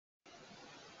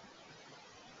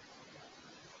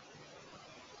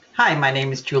Hi, my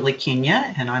name is Julie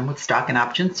Kenya and I'm with Stock and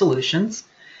Option Solutions.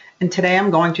 And today I'm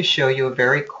going to show you a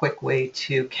very quick way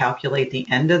to calculate the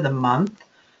end of the month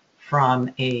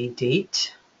from a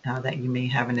date that you may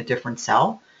have in a different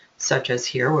cell, such as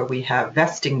here where we have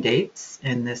vesting dates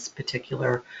in this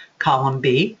particular column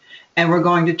B. And we're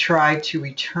going to try to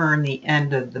return the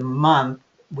end of the month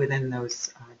within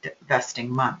those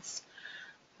vesting months.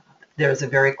 There's a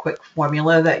very quick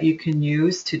formula that you can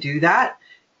use to do that.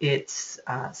 It's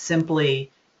simply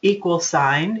equal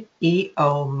sign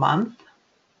EO month,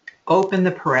 open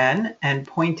the paren and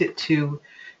point it to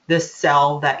the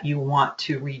cell that you want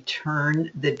to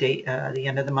return the date, the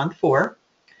end of the month for.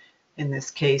 In this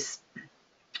case,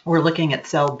 we're looking at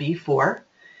cell B4,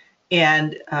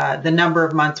 and the number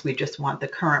of months, we just want the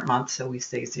current month, so we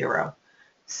say 0.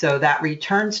 So that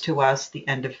returns to us the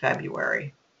end of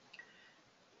February.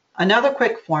 Another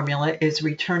quick formula is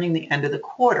returning the end of the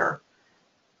quarter.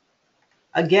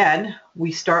 Again,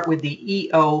 we start with the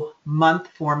EO month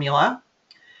formula,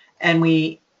 and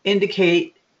we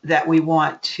indicate that we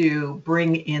want to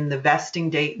bring in the vesting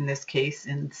date, in this case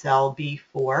in cell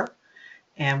B4,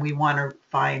 and we want to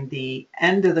find the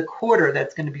end of the quarter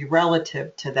that's going to be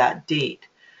relative to that date.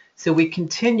 So we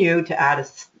continue to add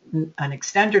an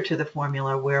extender to the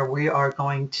formula where we are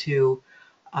going to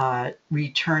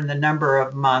return the number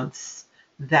of months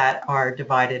that are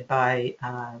divided by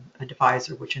a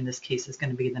divisor, which in this case is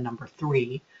going to be the number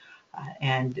 3.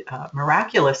 And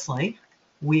miraculously,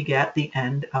 we get the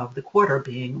end of the quarter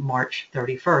being March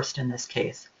 31st in this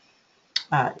case.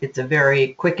 It's a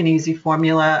very quick and easy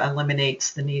formula,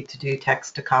 eliminates the need to do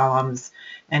text to columns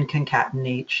and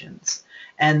concatenations.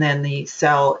 And then the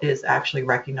cell is actually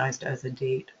recognized as a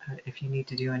date if you need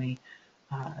to do any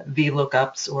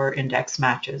VLOOKUPs or index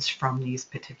matches from these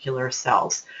particular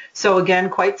cells. So again,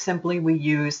 quite simply, we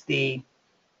use the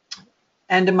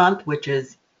end of month, which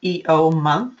is EO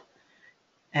month,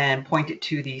 and point it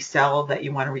to the cell that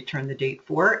you want to return the date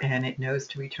for, and it knows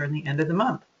to return the end of the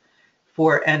month.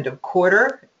 For end of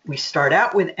quarter, we start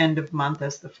out with end of month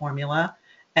as the formula,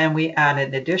 and we add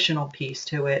an additional piece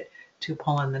to it to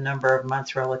pull in the number of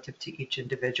months relative to each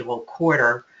individual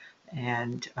quarter,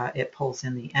 and it pulls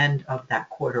in the end of that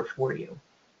quarter for you.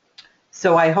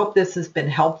 So I hope this has been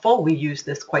helpful. We use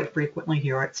this quite frequently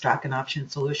here at Stock and Option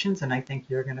Solutions, and I think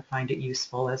you're going to find it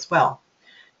useful as well.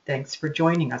 Thanks for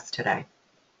joining us today.